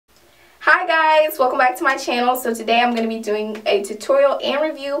Hi guys, welcome back to my channel. So today I'm going to be doing a tutorial and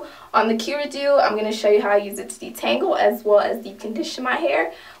review on the Q-Redew. I'm going to show you how I use it to detangle as well as deep condition my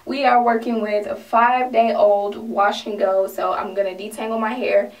hair. We are working with a 5-day-old wash and go, so I'm going to detangle my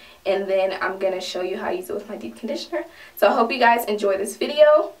hair and then I'm going to show you how I use it with my deep conditioner. So I hope you guys enjoy this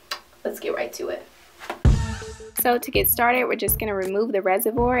video. Let's get right to it. So to get started, we're just going to remove the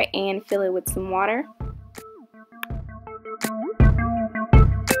reservoir and fill it with some water.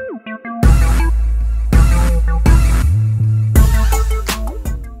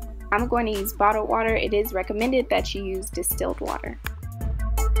 I'm going to use bottled water. It is recommended that you use distilled water.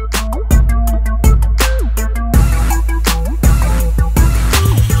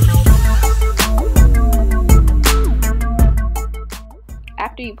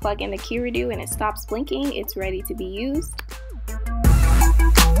 After you plug in the Q-Redew and it stops blinking, it's ready to be used.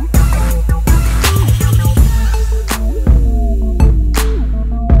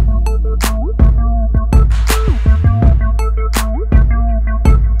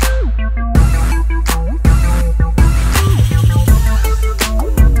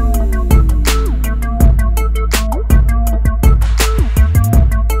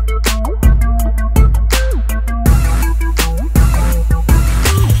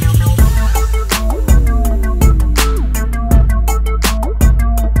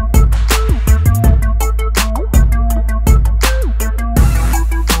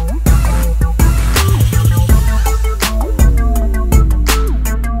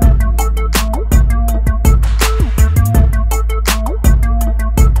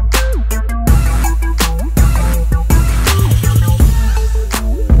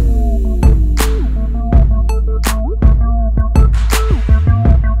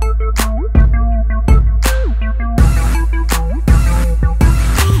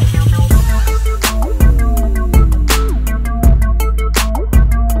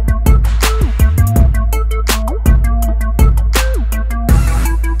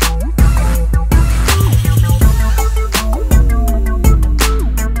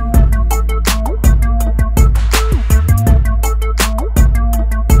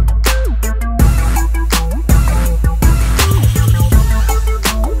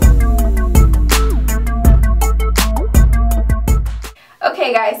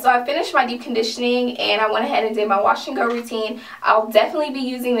 Okay guys, so I finished my deep conditioning and I went ahead and did my wash and go routine. I'll definitely be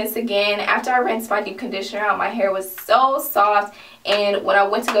using this again. After I rinsed my deep conditioner out, my hair was so soft, and when I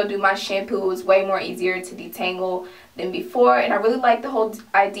went to go do my shampoo, it was way more easier to detangle than before, and I really like the whole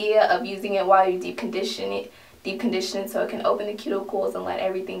idea of using it while you deep condition so it can open the cuticles and let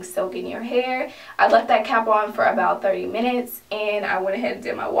everything soak in your hair. I left that cap on for about 30 minutes and I went ahead and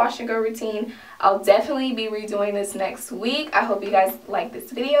did my wash and go routine. I'll definitely be redoing this next week. I hope you guys like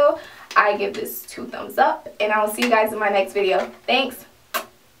this video. I give this 2 thumbs up and I will see you guys in my next video. Thanks.